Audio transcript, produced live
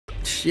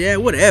Yeah,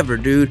 whatever,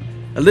 dude.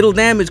 A little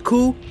damn is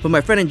cool, but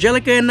my friend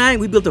Angelica and I,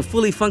 we built a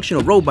fully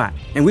functional robot.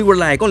 And we were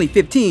like only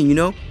 15, you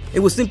know? It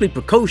was simply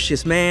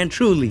precocious, man,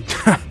 truly.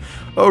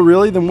 Oh,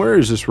 really? Then where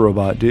is this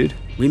robot, dude?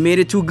 We made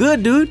it too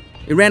good, dude.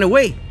 It ran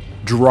away.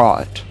 Draw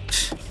it.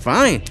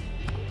 Fine.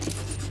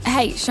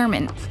 Hey,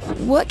 Sherman,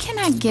 what can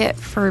I get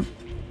for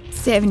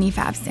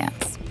 75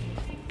 cents?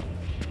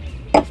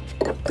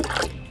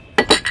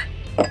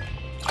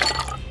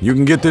 You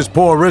can get this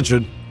Poor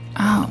Richard.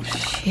 Oh,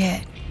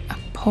 shit. A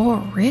Poor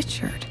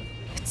Richard.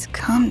 It's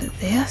come to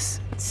this.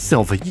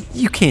 Silva,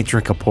 you can't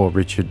drink a Poor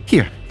Richard.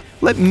 Here,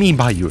 let me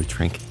buy you a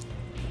drink.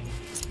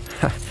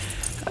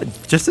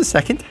 Just a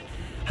second.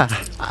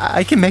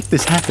 I can make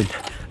this happen.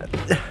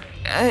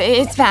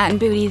 It's fine,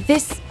 Booty.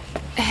 This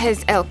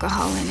has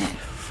alcohol in it.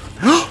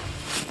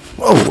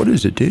 Whoa, what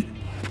is it, dude?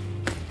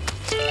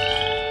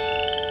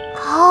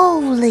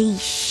 Holy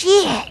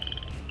shit!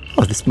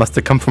 Oh, this must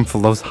have come from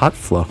Flo's hot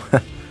flow.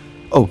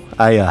 Oh,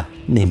 I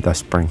named our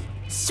spring.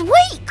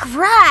 Sweet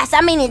Christ!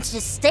 I mean, it's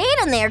just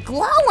standing there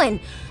glowing.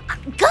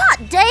 God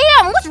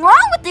damn, what's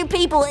wrong with you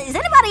people? Is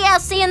anybody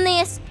else seeing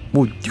this?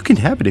 Well, you can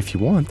have it if you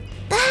want.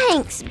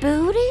 Thanks,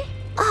 Booty.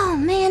 Oh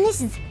man,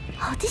 this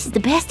is the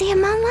best day of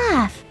my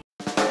life.